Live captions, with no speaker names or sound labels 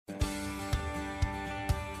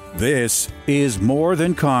This is More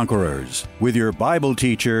Than Conquerors with your Bible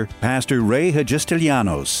teacher, Pastor Ray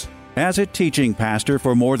Hagistilianos. As a teaching pastor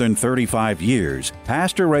for more than 35 years,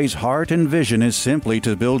 Pastor Ray's heart and vision is simply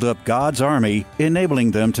to build up God's army,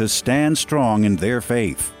 enabling them to stand strong in their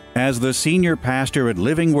faith. As the senior pastor at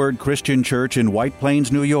Living Word Christian Church in White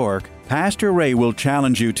Plains, New York, Pastor Ray will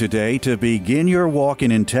challenge you today to begin your walk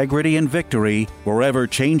in integrity and victory, forever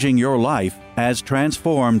changing your life as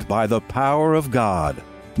transformed by the power of God.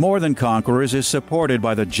 More Than Conquerors is supported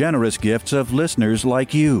by the generous gifts of listeners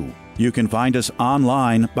like you. You can find us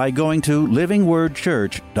online by going to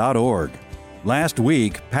livingwordchurch.org. Last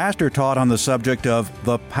week, Pastor taught on the subject of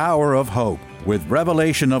the power of hope, with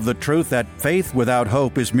revelation of the truth that faith without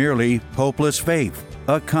hope is merely hopeless faith,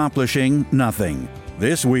 accomplishing nothing.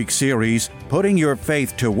 This week's series, Putting Your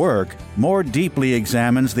Faith to Work, more deeply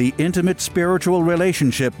examines the intimate spiritual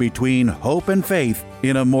relationship between hope and faith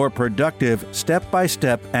in a more productive,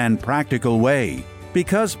 step-by-step and practical way.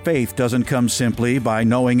 Because faith doesn't come simply by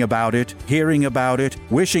knowing about it, hearing about it,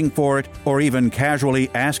 wishing for it, or even casually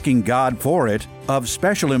asking God for it, of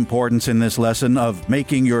special importance in this lesson of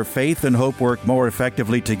making your faith and hope work more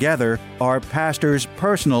effectively together are Pastor's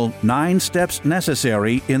personal 9 steps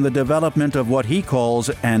necessary in the development of what he calls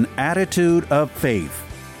an attitude of faith.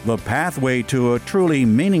 The pathway to a truly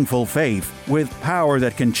meaningful faith with power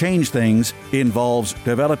that can change things involves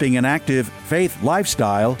developing an active faith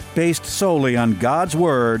lifestyle based solely on God's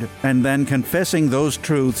Word and then confessing those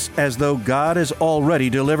truths as though God has already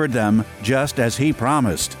delivered them, just as He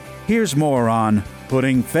promised. Here's more on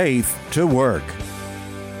Putting Faith to Work.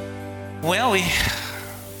 Well, we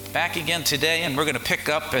back again today, and we're going to pick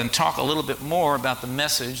up and talk a little bit more about the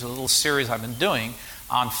message, the little series I've been doing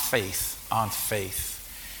on faith,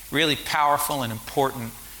 Really powerful and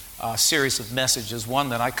important series of messages, one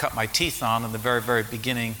that I cut my teeth on in the very, very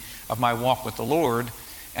beginning of my walk with the Lord,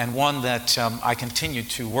 and one that I continue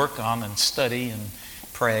to work on and study and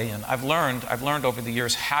pray. And I've learned over the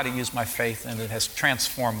years how to use my faith, and it has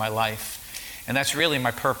transformed my life. And that's really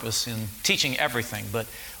my purpose in teaching everything. But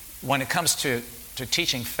when it comes to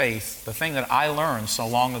teaching faith, the thing that I learned so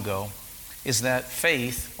long ago is that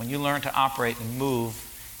faith, when you learn to operate and move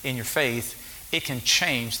in your faith, it can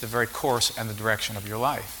change the very course and the direction of your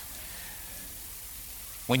life.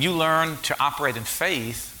 When you learn to operate in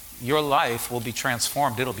faith, your life will be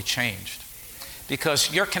transformed. It'll be changed.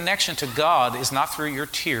 Because your connection to God is not through your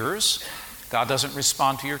tears. God doesn't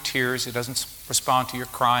respond to your tears. He doesn't respond to your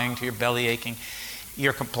crying, to your belly aching,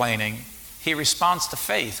 your complaining. He responds to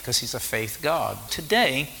faith because He's a faith God.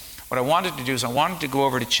 Today, what I wanted to do is I wanted to go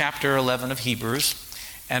over to chapter 11 of Hebrews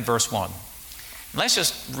and verse 1. Let's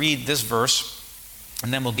just read this verse,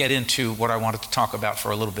 and then we'll get into what I wanted to talk about for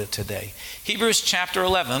a little bit today. Hebrews chapter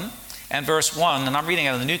 11 and verse 1, and I'm reading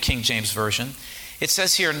out of the New King James Version. It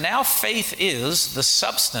says here, "Now faith is the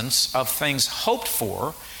substance of things hoped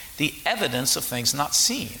for, the evidence of things not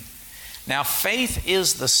seen." Now faith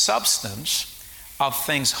is the substance of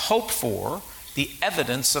things hoped for, the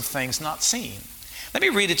evidence of things not seen. Let me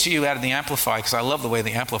read it to you out of the Amplified, because I love the way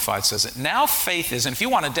the Amplified says it. Now faith is, and if you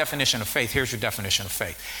want a definition of faith, here's your definition of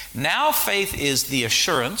faith. Now faith is the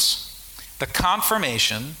assurance, the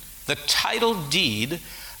confirmation, the title deed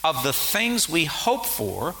of the things we hope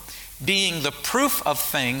for, being the proof of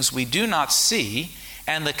things we do not see,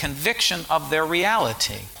 and the conviction of their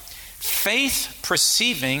reality. Faith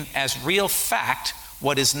perceiving as real fact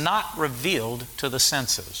what is not revealed to the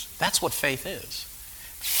senses. That's what faith is.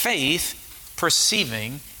 Faith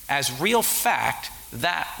perceiving as real fact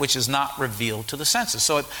that which is not revealed to the senses.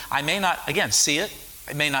 So I may not, again, see it.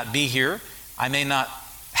 It may not be here. I may not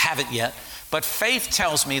have it yet. But faith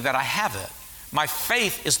tells me that I have it. My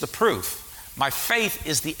faith is the proof. My faith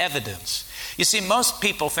is the evidence. You see, most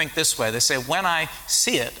people think this way. They say, when I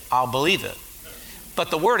see it, I'll believe it.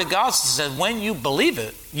 But the Word of God says, when you believe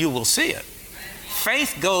it, you will see it.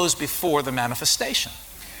 Faith goes before the manifestation.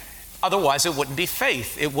 Otherwise, it wouldn't be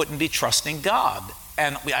faith. It wouldn't be trusting God.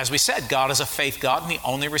 And as we said, God is a faith God, and He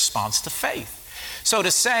only responds to faith. So to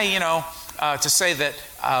say, that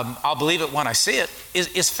I'll believe it when I see it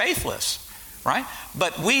is faithless, right?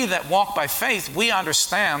 But we that walk by faith, we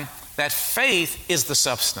understand that faith is the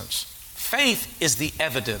substance. Faith is the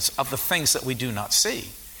evidence of the things that we do not see,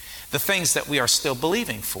 the things that we are still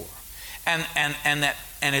believing for.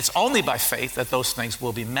 And it's only by faith that those things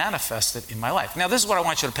will be manifested in my life. Now, this is what I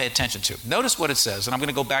want you to pay attention to. Notice what it says, and I'm going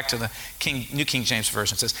to go back to the New King James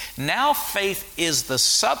Version. It says, "Now faith is the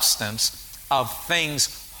substance of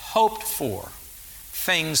things hoped for."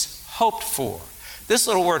 Things hoped for. This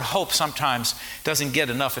little word hope sometimes doesn't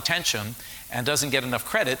get enough attention and doesn't get enough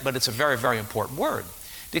credit, but it's a very, very important word.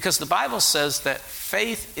 Because the Bible says that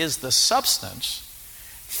faith is the substance,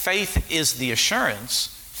 faith is the assurance,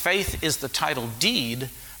 faith is the title deed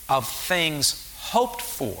of things hoped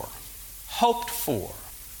for. Hoped for.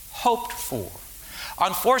 Hoped for.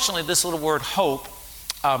 Unfortunately, this little word hope,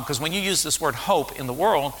 because when you use this word hope in the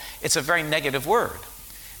world, it's a very negative word.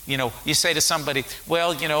 You know, you say to somebody,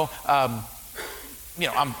 well,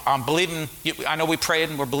 I'm believing, I know we prayed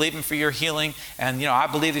and we're believing for your healing, and, I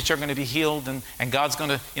believe that you're going to be healed and God's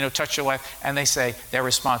going to, touch your life. And their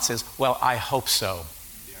response is, well, I hope so.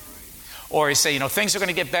 Or you say, things are going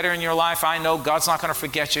to get better in your life. I know God's not going to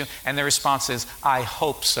forget you. And their response is, I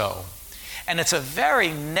hope so. And it has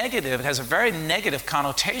a very negative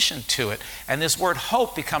connotation to it. And this word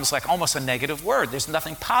hope becomes like almost a negative word. There's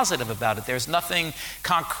nothing positive about it. There's nothing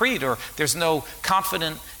concrete, or there's no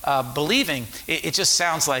confident believing. It just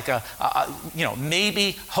sounds like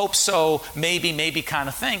maybe, hope so, maybe kind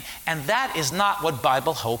of thing. And that is not what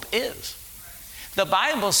Bible hope is. The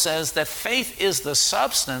Bible says that faith is the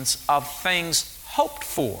substance of things hoped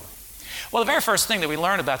for. Well, the very first thing that we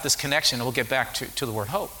learn about this connection, and we'll get back to the word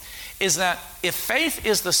hope, is that if faith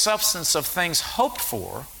is the substance of things hoped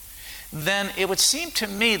for, then it would seem to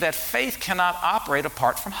me that faith cannot operate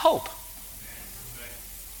apart from hope.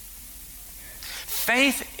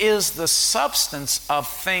 Faith is the substance of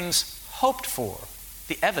things hoped for,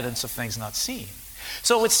 the evidence of things not seen.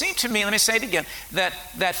 So it would seem to me, let me say it again, that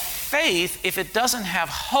faith, if it doesn't have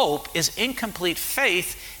hope, is incomplete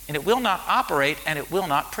faith, and it will not operate and it will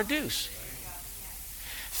not produce.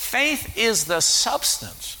 Faith is the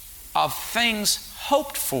substance of things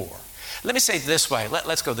hoped for. Let me say it this way.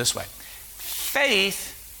 Let's go this way.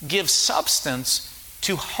 Faith gives substance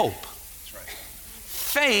to hope. That's right.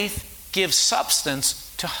 Faith gives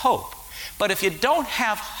substance to hope. But if you don't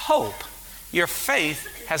have hope, your faith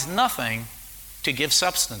has nothing to give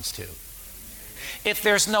substance to. If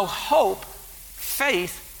there's no hope,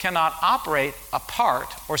 faith cannot operate apart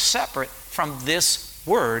or separate from this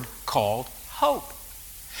word called hope.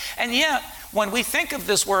 And yet, when we think of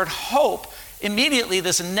this word hope, immediately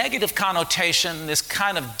this negative connotation, this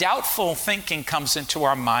kind of doubtful thinking comes into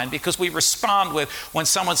our mind, because we respond with, when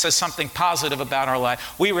someone says something positive about our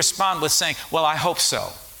life, we respond with saying, well, I hope so.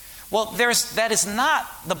 Well, that is not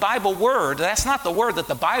the Bible word. That's not the word that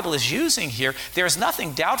the Bible is using here. There's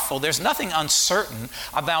nothing doubtful. There's nothing uncertain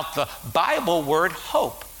about the Bible word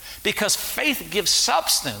hope, because faith gives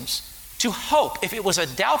substance to hope. If it was a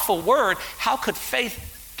doubtful word, how could faith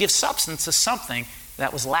give substance to something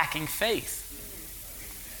that was lacking faith?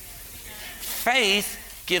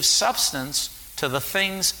 Faith gives substance to the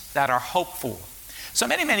things that are hoped for. So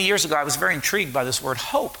many years ago, I was very intrigued by this word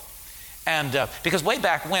hope. And because way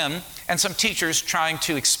back when, and some teachers trying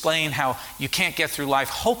to explain how you can't get through life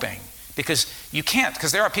hoping, because you can't,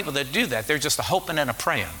 because there are people that do that. They're just a hoping and a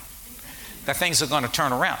praying that things are going to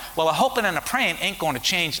turn around. Well, a hoping and a praying ain't going to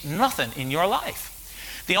change nothing in your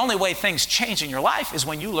life. The only way things change in your life is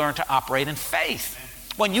when you learn to operate in faith.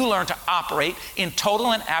 When you learn to operate in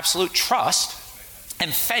total and absolute trust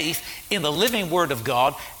and faith in the living Word of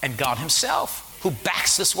God and God Himself, who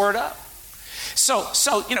backs this Word up. So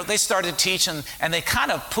they started teaching, and they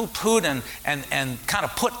kind of poo-pooed and kind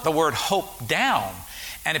of put the word hope down,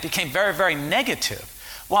 and it became very, very negative.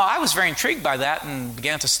 Well, I was very intrigued by that and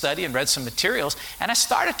began to study and read some materials, and I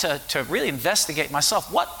started to really investigate myself.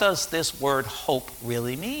 What does this word hope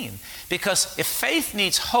really mean? Because if faith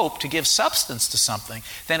needs hope to give substance to something,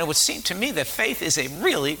 then it would seem to me that hope is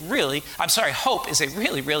a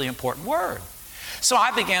really, really important word. So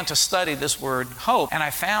I began to study this word hope, and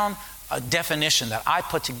I found a definition that I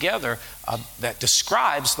put together that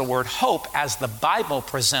describes the word hope as the Bible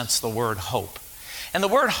presents the word hope. And the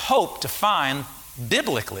word hope defined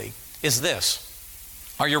biblically is this.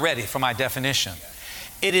 Are you ready for my definition?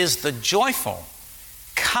 It is the joyful,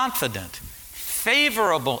 confident,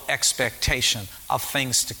 favorable expectation of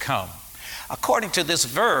things to come. According to this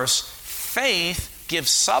verse, faith gives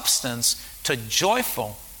substance to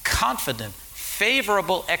joyful, confident,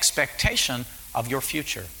 favorable expectation of your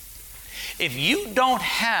future. If you don't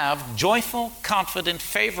have joyful, confident,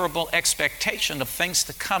 favorable expectation of things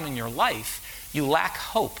to come in your life, you lack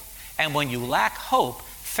hope. And when you lack hope,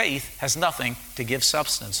 faith has nothing to give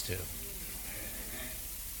substance to.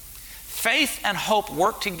 Faith and hope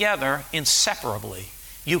work together inseparably.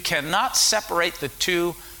 You cannot separate the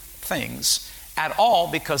two things at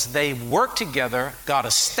all, because they work together. God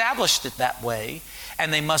established it that way,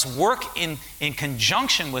 and they must work in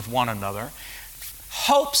conjunction with one another.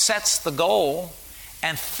 Hope sets the goal,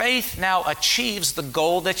 and faith now achieves the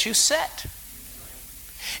goal that you set.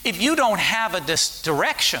 If you don't have a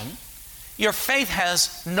direction, your faith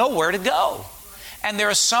has nowhere to go. And there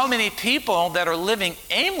are so many people that are living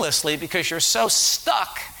aimlessly because you're so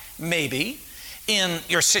stuck, maybe, in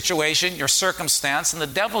your situation, your circumstance, and the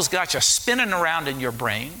devil's got you spinning around in your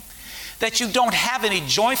brain, that you don't have any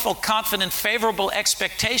joyful, confident, favorable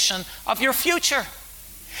expectation of your future.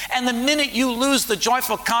 And the minute you lose the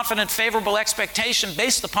joyful, confident, favorable expectation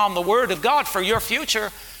based upon the Word of God for your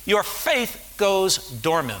future, your faith goes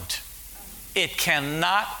dormant. It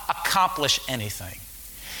cannot accomplish anything.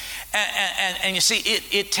 And you see,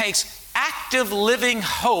 it takes active living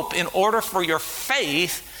hope in order for your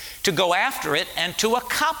faith to go after it and to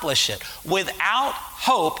accomplish it. Without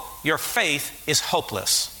hope, your faith is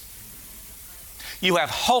hopeless. You have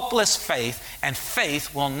hopeless faith, and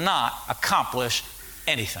faith will not accomplish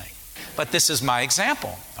anything. But this is my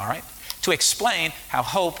example, all right, to explain how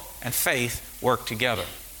hope and faith work together.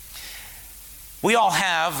 We all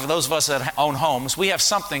have, those of us that own homes, we have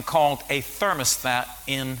something called a thermostat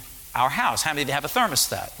in our house. How many of you have a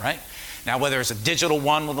thermostat, right? Now, whether it's a digital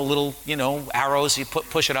one with a little, arrows, you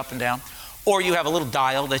push it up and down, or you have a little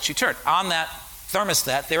dial that you turn. On that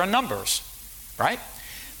thermostat, there are numbers, right?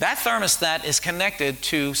 That thermostat is connected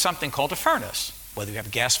to something called a furnace. Whether you have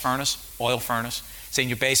a gas furnace, oil furnace, it's in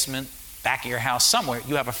your basement, back of your house, somewhere,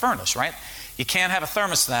 you have a furnace, right? You can't have a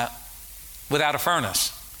thermostat without a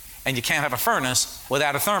furnace. And you can't have a furnace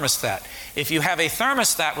without a thermostat. If you have a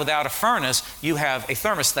thermostat without a furnace, you have a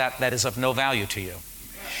thermostat that is of no value to you.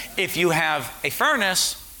 If you have a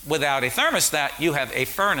furnace without a thermostat, you have a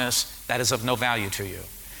furnace that is of no value to you.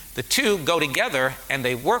 The two go together and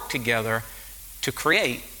they work together to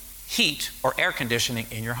create heat or air conditioning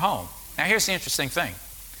in your home. Now here's the interesting thing.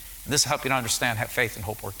 And this will help you to understand how faith and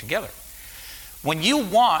hope work together. When you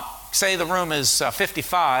want, say the room is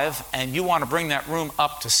 55 and you want to bring that room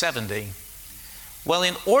up to 70, well,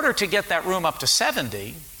 in order to get that room up to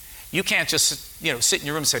 70, you can't just sit in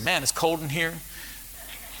your room and say, man, it's cold in here.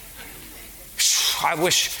 I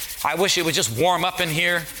wish it would just warm up in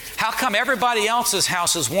here. How come everybody else's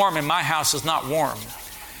house is warm and my house is not warm?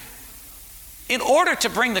 In order to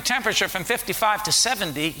bring the temperature from 55 to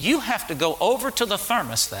 70, you have to go over to the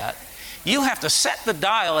thermostat. You have to set the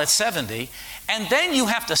dial at 70, and then you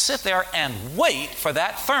have to sit there and wait for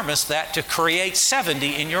that thermostat to create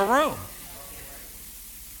 70 in your room.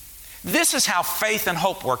 This is how faith and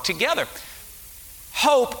hope work together.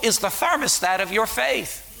 Hope is the thermostat of your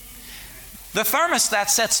faith. The thermostat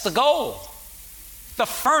sets the goal. The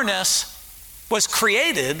furnace was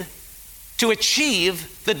created to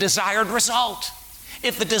achieve the desired result.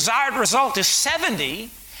 If the desired result is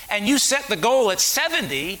 70, and you set the goal at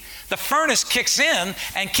 70, the furnace kicks in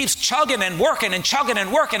and keeps chugging and working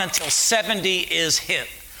until 70 is hit.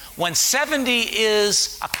 When 70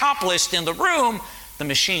 is accomplished in the room, the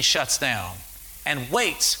machine shuts down and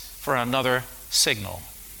waits for another signal.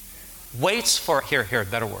 Waits for, a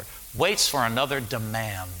better word, waits for another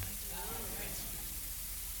demand.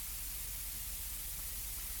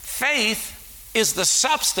 Faith is the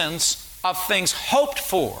substance of things hoped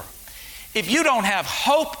for. If you don't have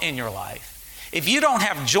hope in your life, if you don't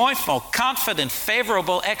have joyful, confident,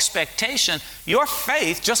 favorable expectation, your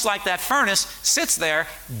faith, just like that furnace, sits there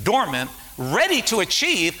dormant, ready to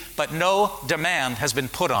achieve, but no demand has been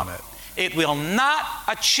put on it. It will not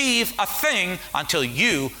achieve a thing until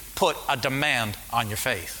you put a demand on your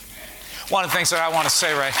faith. One of the things that I want to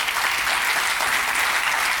say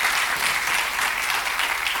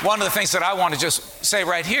One of the things that I want to just say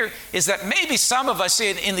right here is that maybe some of us,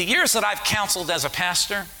 in the years that I've counseled as a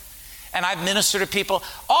pastor and I've ministered to people,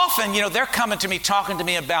 often, they're coming to me, talking to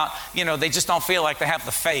me about, they just don't feel like they have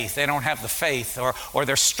the faith. They don't have the faith, or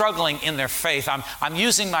they're struggling in their faith. I'm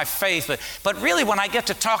using my faith, but really when I get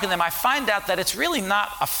to talking to them, I find out that it's really not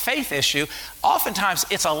a faith issue. Oftentimes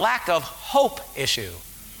it's a lack of hope issue.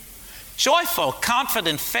 Joyful,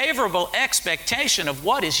 confident, favorable expectation of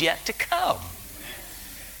what is yet to come.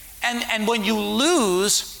 And when you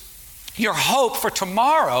lose your hope for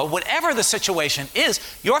tomorrow, whatever the situation is,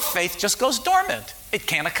 your faith just goes dormant. It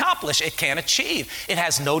can't accomplish. It can't achieve. It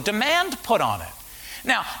has no demand put on it.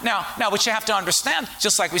 Now, what you have to understand,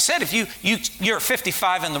 just like we said, if you're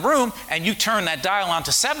 55 in the room and you turn that dial on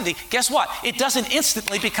to 70, guess what? It doesn't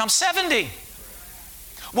instantly become 70.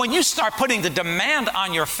 When you start putting the demand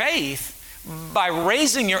on your faith, by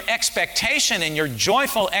raising your expectation and your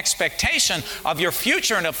joyful expectation of your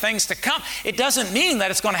future and of things to come, it doesn't mean that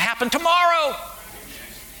it's going to happen tomorrow.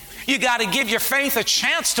 You got to give your faith a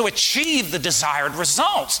chance to achieve the desired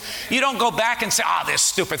results. You don't go back and say, this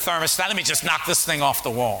stupid thermostat, let me just knock this thing off the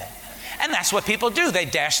wall. And that's what people do. They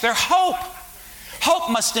dash their hope. Hope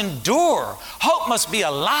must endure. Hope must be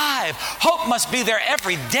alive. Hope must be there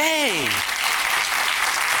every day.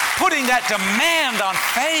 putting that demand on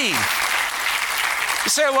faith. You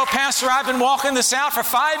say, well, Pastor, I've been walking this out for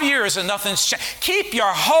 5 years and nothing's changed. Keep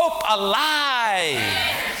your hope alive.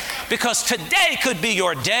 Because today could be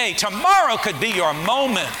your day. Tomorrow could be your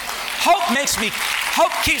moment. Hope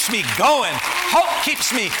keeps me going. Hope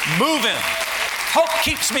keeps me moving. Hope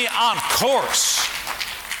keeps me on course.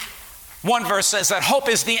 One verse says that hope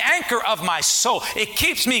is the anchor of my soul. It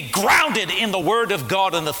keeps me grounded in the Word of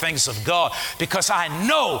God and the things of God, because I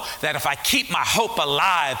know that if I keep my hope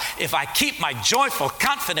alive, if I keep my joyful,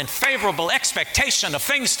 confident, favorable expectation of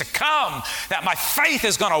things to come, that my faith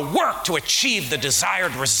is going to work to achieve the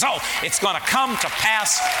desired result. It's going to come to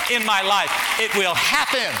pass in my life. It will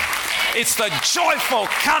happen. It's the joyful,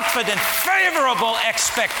 confident, favorable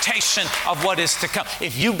expectation of what is to come.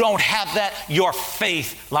 If you don't have that, your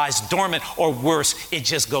faith lies dormant, or worse, it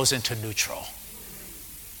just goes into neutral,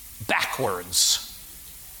 backwards,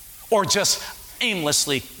 or just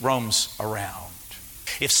aimlessly roams around.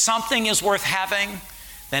 If something is worth having,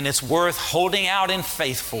 then it's worth holding out in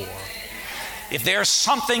faith for. If there's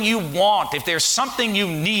something you want, if there's something you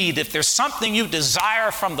need, if there's something you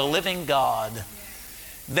desire from the living God,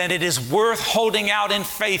 then it is worth holding out in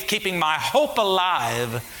faith, keeping my hope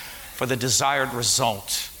alive for the desired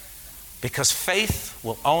result. Because faith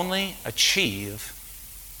will only achieve,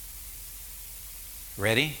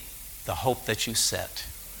 ready, the hope that you set.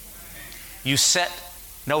 You set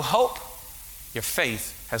no hope, your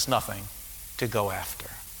faith has nothing to go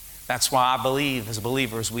after. That's why I believe as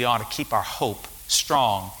believers we ought to keep our hope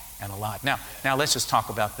strong and alive. Now let's just talk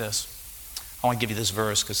about this. I want to give you this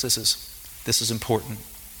verse because this is important.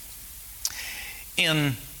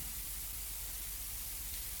 In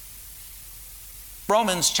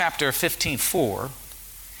Romans chapter 15:4,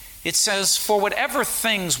 it says, "For whatever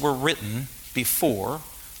things were written before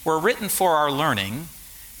were written for our learning,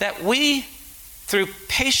 that we, through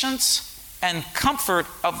patience and comfort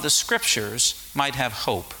of the Scriptures, might have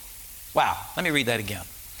hope." Wow, let me read that again.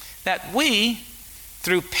 That we,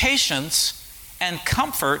 through patience and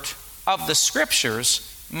comfort of the Scriptures,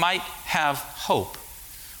 might have hope.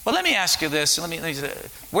 Well, let me ask you this.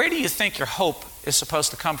 Where do you think your hope is supposed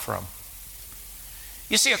to come from?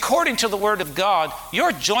 You see, according to the Word of God,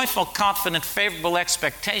 your joyful, confident, favorable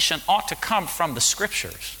expectation ought to come from the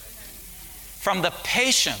Scriptures, from the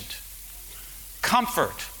patient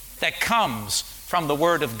comfort that comes from the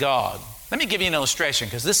Word of God. Let me give you an illustration,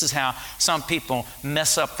 because this is how some people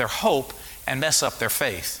mess up their hope and mess up their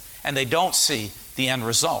faith, and they don't see the end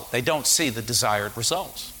result. They don't see the desired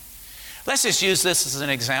results. Let's just use this as an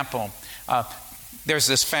example. There's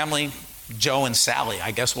this family, Joe and Sally,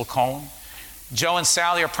 I guess we'll call them. Joe and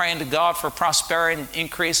Sally are praying to God for prosperity and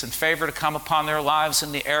increase and favor to come upon their lives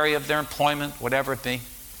in the area of their employment, whatever it be.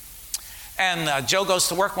 And Joe goes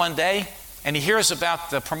to work one day, and he hears about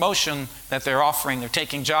the promotion that they're offering. They're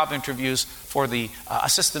taking job interviews for the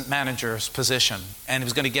assistant manager's position, and he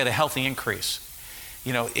was going to get a healthy increase.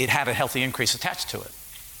 You know, it had a healthy increase attached to it.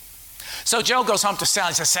 So Joe goes home to Sally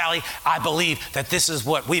and says, "Sally, I believe that this is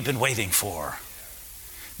what we've been waiting for.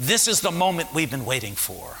 This is the moment we've been waiting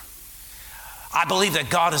for. I believe that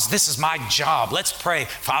this is my job. Let's pray.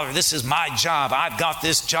 Father, this is my job. I've got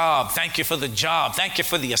this job. Thank you for the job. Thank you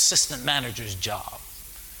for the assistant manager's job."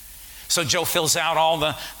 So Joe fills out all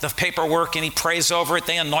the paperwork and he prays over it.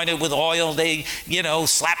 They anoint it with oil. They,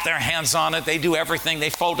 slap their hands on it. They do everything. They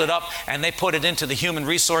fold it up and they put it into the human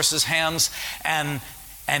resources hands, and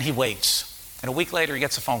he waits. And a week later, he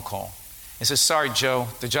gets a phone call. He says, "Sorry, Joe,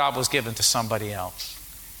 the job was given to somebody else."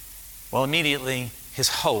 Well, immediately, his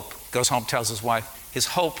hope, goes home, tells his wife, his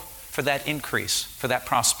hope for that increase, for that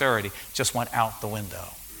prosperity, just went out the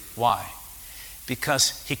window. Why?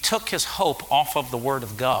 Because he took his hope off of the Word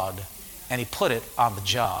of God and he put it on the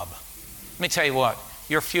job. Let me tell you what,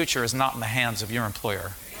 your future is not in the hands of your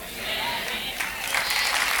employer.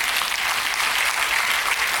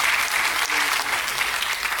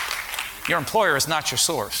 Your employer is not your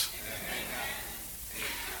source.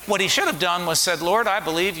 What he should have done was said, "Lord, I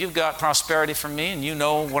believe you've got prosperity for me, and you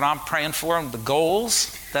know what I'm praying for and the goals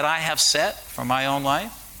that I have set for my own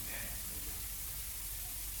life."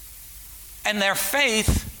 And their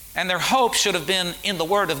faith and their hope should have been in the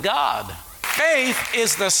Word of God. Faith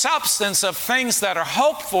is the substance of things that are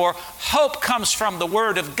hoped for. Hope comes from the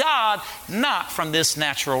Word of God, not from this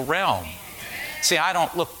natural realm. See, I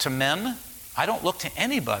don't look to men. I don't look to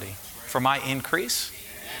anybody for my increase,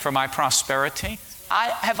 for my prosperity. I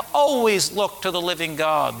have always looked to the living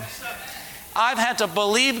God. I've had to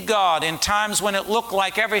believe God in times when it looked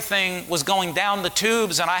like everything was going down the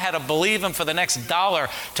tubes, and I had to believe Him for the next dollar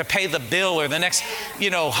to pay the bill, or the next,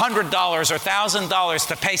 $100 or $1,000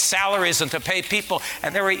 to pay salaries and to pay people.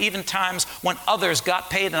 And there were even times when others got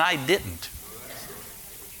paid and I didn't.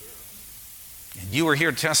 And you were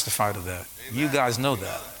here to testify to that. You guys know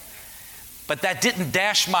that. But that didn't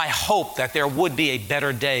dash my hope that there would be a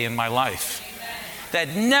better day in my life.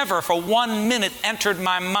 That never for 1 minute entered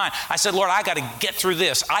my mind. I said, Lord, I got to get through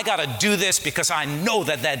this. I got to do this because I know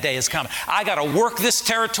that that day is coming. I got to work this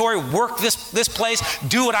territory, work this place,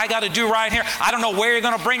 do what I got to do right here. I don't know where you're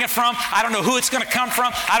going to bring it from. I don't know who it's going to come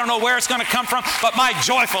from. I don't know where it's going to come from. But my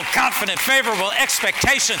joyful, confident, favorable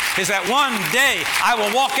expectation is that one day I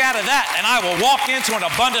will walk out of that and I will walk into an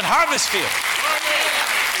abundant harvest field.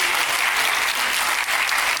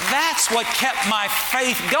 That's what kept my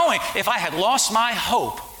faith going. If I had lost my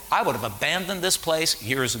hope, I would have abandoned this place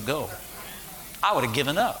years ago. I would have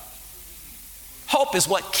given up. Hope is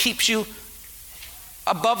what keeps you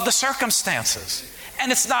above the circumstances.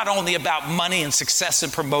 And it's not only about money and success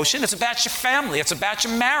and promotion. It's about your family. It's about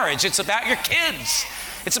your marriage. It's about your kids.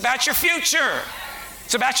 It's about your future.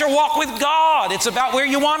 It's about your walk with God. It's about where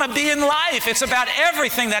you want to be in life. It's about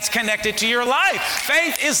everything that's connected to your life.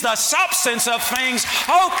 Faith is the substance of things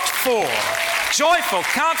hoped for. Joyful,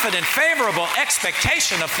 confident, favorable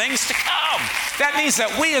expectation of things to come. That means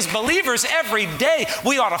that we as believers every day,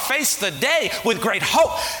 we ought to face the day with great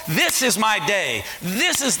hope. This is my day.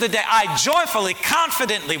 This is the day. I joyfully,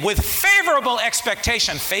 confidently, with favorable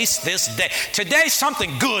expectation face this day. Today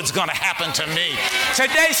something good's going to happen to me.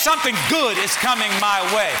 Today something good is coming my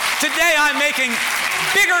way. Today I'm making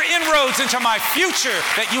bigger inroads into my future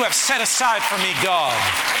that you have set aside for me, God.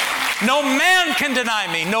 No man can deny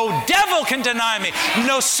me. No devil can deny me.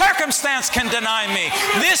 No circumstance can deny me.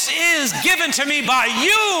 This is given to me by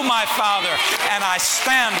you, my Father. And I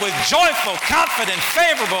stand with joyful, confident,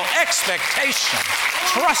 favorable expectation,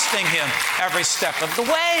 trusting Him every step of the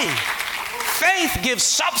way. Faith gives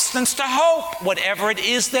substance to hope, whatever it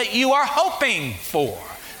is that you are hoping for,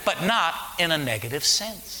 but not in a negative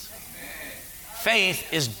sense.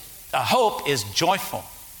 Hope is joyful,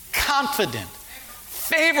 confident,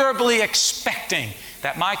 favorably expecting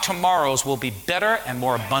that my tomorrows will be better and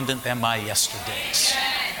more abundant than my yesterdays.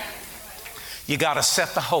 You got to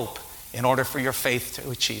set the hope in order for your faith to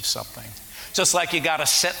achieve something. Just like you got to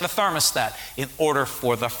set the thermostat in order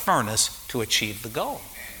for the furnace to achieve the goal.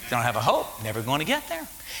 If you don't have a hope, never going to get there.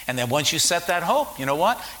 And then once you set that hope, you know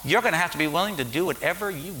what? You're going to have to be willing to do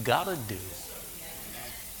whatever you got to do.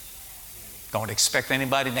 Don't expect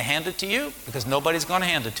anybody to hand it to you, because nobody's going to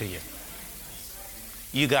hand it to you.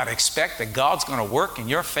 You got to expect that God's going to work in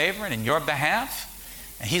your favor and in your behalf,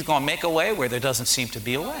 and He's going to make a way where there doesn't seem to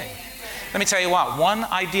be a way. Let me tell you what, one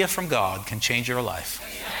idea from God can change your life.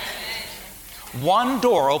 One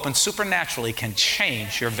door opened supernaturally can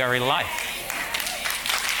change your very life.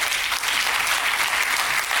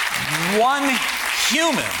 One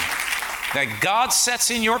human that God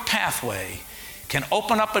sets in your pathway can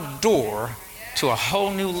open up a door to a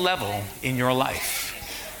whole new level in your life.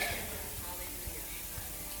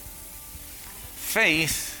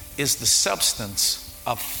 Faith is the substance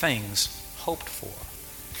of things hoped for.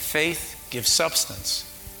 Faith gives substance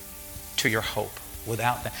to your hope.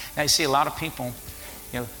 Without that, now you see a lot of people,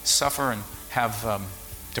 suffer and have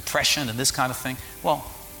depression and this kind of thing. Well,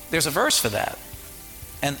 there's a verse for that,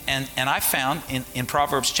 and I found in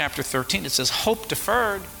Proverbs chapter 13 it says, "Hope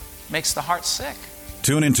deferred makes the heart sick."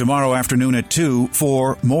 Tune in tomorrow afternoon at 2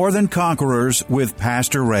 for More Than Conquerors with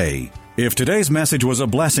Pastor Ray. If today's message was a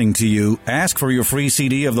blessing to you, ask for your free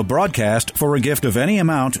CD of the broadcast for a gift of any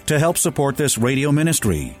amount to help support this radio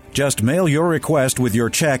ministry. Just mail your request with your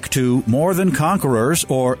check to More Than Conquerors,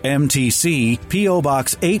 or MTC, P.O.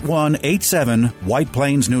 Box 8187, White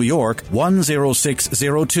Plains, New York,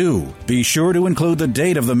 10602. Be sure to include the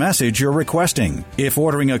date of the message you're requesting. If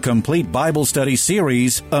ordering a complete Bible study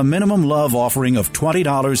series, a minimum love offering of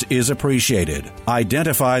 $20 is appreciated.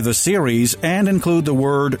 Identify the series and include the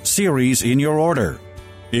word series in your order.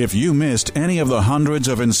 If you missed any of the hundreds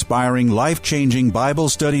of inspiring, life-changing Bible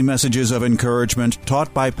study messages of encouragement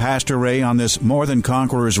taught by Pastor Ray on this More Than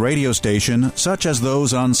Conquerors radio station, such as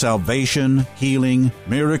those on salvation, healing,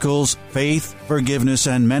 miracles, faith, forgiveness,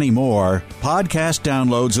 and many more, podcast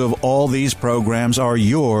downloads of all these programs are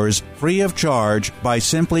yours free of charge by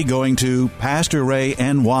simply going to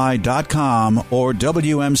PastorRayNY.com or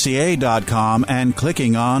WMCA.com and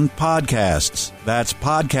clicking on Podcasts. That's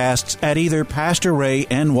podcasts at either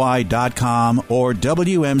PastorRayNY.com or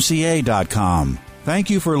WMCA.com.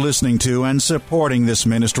 Thank you for listening to and supporting this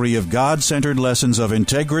ministry of God-centered lessons of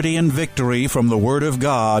integrity and victory from the Word of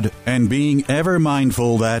God, and being ever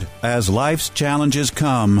mindful that, as life's challenges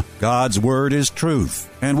come, God's Word is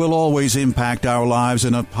truth and will always impact our lives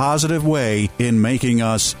in a positive way in making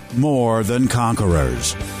us more than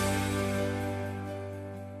conquerors.